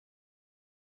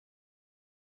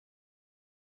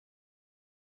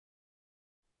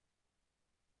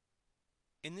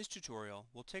In this tutorial,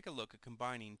 we'll take a look at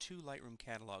combining two Lightroom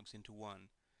catalogs into one.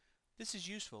 This is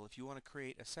useful if you want to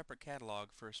create a separate catalog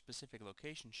for a specific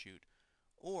location shoot,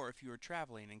 or if you are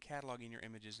traveling and cataloging your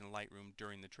images in Lightroom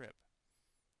during the trip.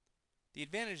 The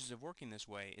advantages of working this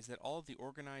way is that all of the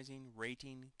organizing,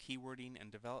 rating, keywording,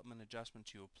 and development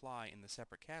adjustments you apply in the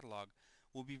separate catalog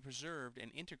will be preserved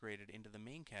and integrated into the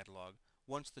main catalog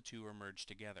once the two are merged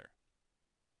together.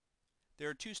 There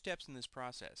are two steps in this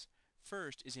process.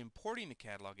 First is importing the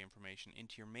catalog information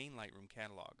into your main Lightroom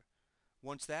catalog.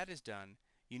 Once that is done,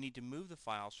 you need to move the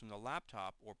files from the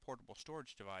laptop or portable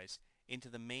storage device into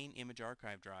the main image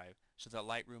archive drive so that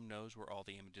Lightroom knows where all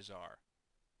the images are.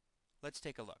 Let's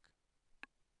take a look.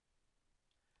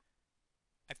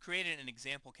 I've created an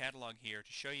example catalog here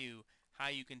to show you how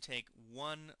you can take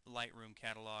one Lightroom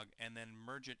catalog and then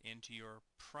merge it into your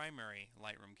primary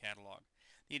Lightroom catalog.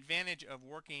 The advantage of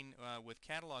working with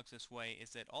catalogs this way is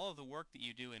that all of the work that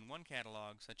you do in one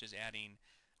catalog, such as adding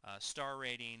star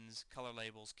ratings, color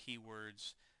labels,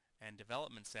 keywords, and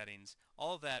development settings,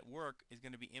 all of that work is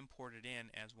going to be imported in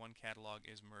as one catalog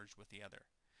is merged with the other.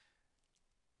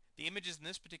 The images in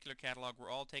this particular catalog were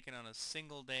all taken on a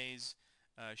single day's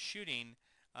shooting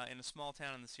in a small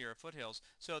town in the Sierra foothills.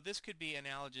 So this could be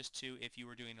analogous to if you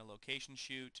were doing a location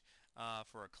shoot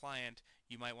for a client.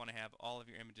 You might want to have all of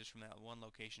your images from that one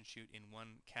location shoot in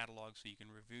one catalog so you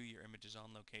can review your images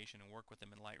on location and work with them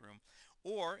in Lightroom.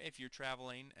 Or if you're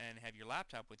traveling and have your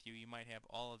laptop with you, you might have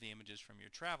all of the images from your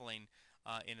traveling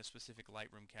in a specific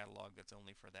Lightroom catalog that's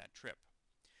only for that trip.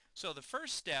 So the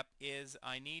first step is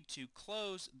I need to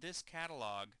close this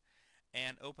catalog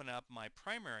and open up my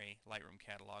primary Lightroom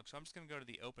catalog. So I'm just going to go to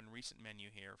the Open Recent menu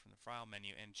here from the File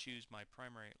menu and choose my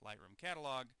primary Lightroom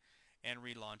catalog and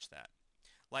relaunch that.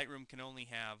 Lightroom can only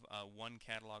have one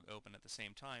catalog open at the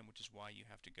same time, which is why you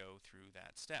have to go through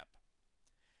that step.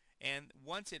 And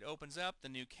once it opens up the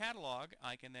new catalog,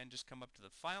 I can then just come up to the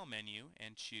File menu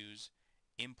and choose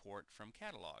Import from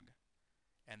Catalog,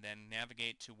 and then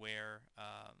navigate to where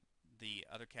the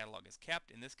other catalog is kept.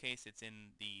 In this case, it's in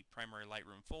the primary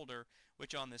Lightroom folder,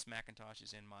 which on this Macintosh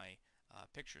is in my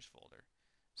Pictures folder.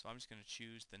 So I'm just going to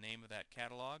choose the name of that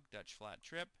catalog, Dutch Flat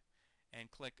Trip, and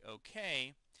click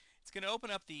OK. It's going to open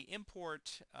up the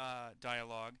import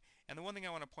dialog, and the one thing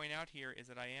I want to point out here is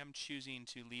that I am choosing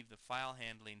to leave the file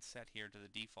handling set here to the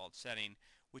default setting,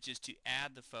 which is to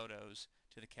add the photos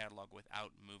to the catalog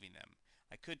without moving them.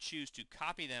 I could choose to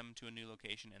copy them to a new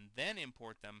location and then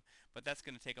import them, but that's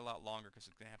going to take a lot longer because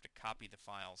it's going to have to copy the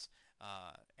files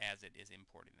as it is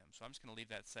importing them. So I'm just going to leave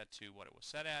that set to what it was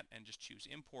set at and just choose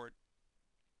import.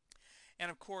 And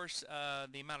of course,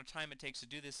 the amount of time it takes to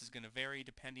do this is going to vary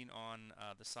depending on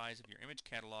the size of your image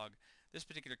catalog. This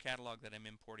particular catalog that I'm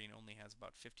importing only has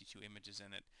about 52 images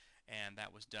in it, and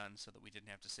that was done so that we didn't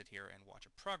have to sit here and watch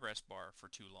a progress bar for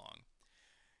too long.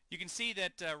 You can see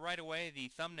that right away the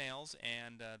thumbnails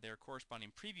and their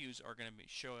corresponding previews are going to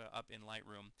show up in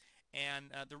Lightroom. And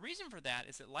the reason for that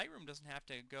is that Lightroom doesn't have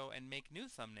to go and make new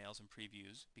thumbnails and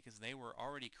previews because they were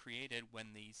already created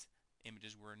when these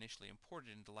images were initially imported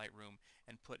into Lightroom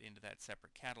and put into that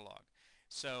separate catalog.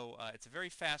 So it's a very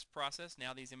fast process.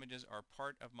 Now these images are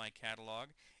part of my catalog,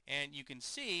 and you can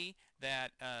see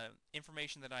that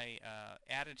information that I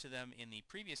added to them in the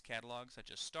previous catalog,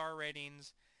 such as star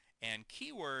ratings and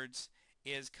keywords,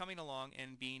 is coming along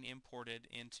and being imported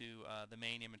into the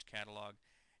main image catalog.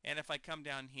 And if I come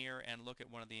down here and look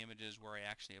at one of the images where I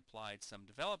actually applied some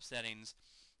develop settings,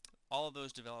 all of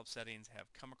those developed settings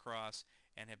have come across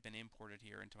and have been imported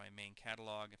here into my main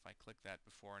catalog. If I click that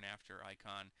before and after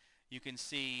icon, you can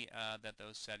see that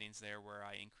those settings there where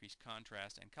I increase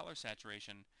contrast and color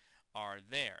saturation are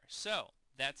there. So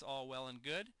that's all well and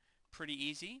good, pretty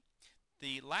easy.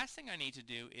 The last thing I need to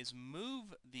do is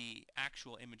move the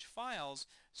actual image files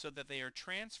so that they are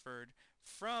transferred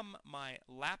from my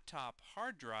laptop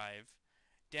hard drive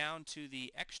down to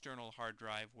the external hard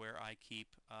drive where I keep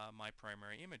my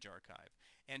primary image archive.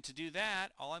 And to do that,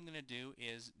 all I'm going to do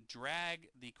is drag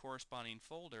the corresponding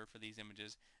folder for these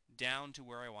images down to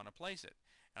where I want to place it.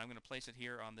 And I'm going to place it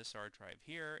here on this hard drive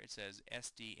here. It says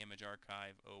SD Image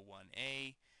Archive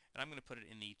 01A, and I'm going to put it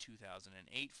in the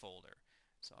 2008 folder.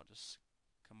 So I'll just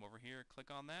come over here, click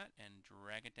on that, and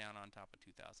drag it down on top of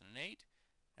 2008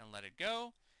 and let it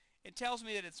go. It tells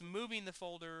me that it's moving the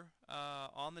folder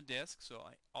on the disk, so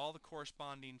all the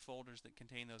corresponding folders that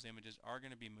contain those images are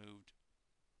going to be moved.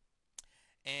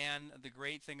 And the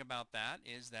great thing about that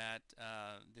is that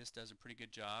this does a pretty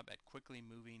good job at quickly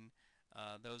moving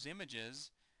those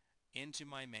images into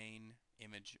my main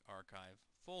image archive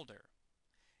folder.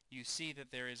 You see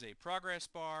that there is a progress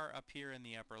bar up here in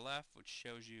the upper left, which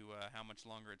shows you how much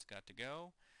longer it's got to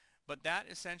go. But that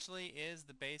essentially is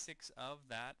the basics of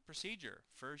that procedure.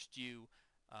 First, you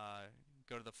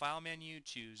go to the File menu,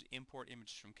 choose Import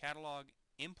Images from Catalog,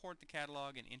 import the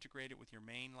catalog and integrate it with your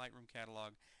main Lightroom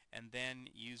catalog, and then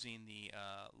using the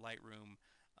Lightroom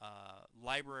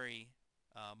library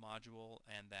module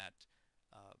and that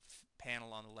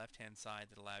panel on the left-hand side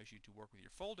that allows you to work with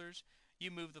your folders, you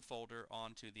move the folder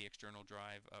onto the external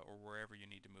drive or wherever you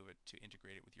need to move it to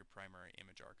integrate it with your primary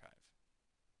image archive.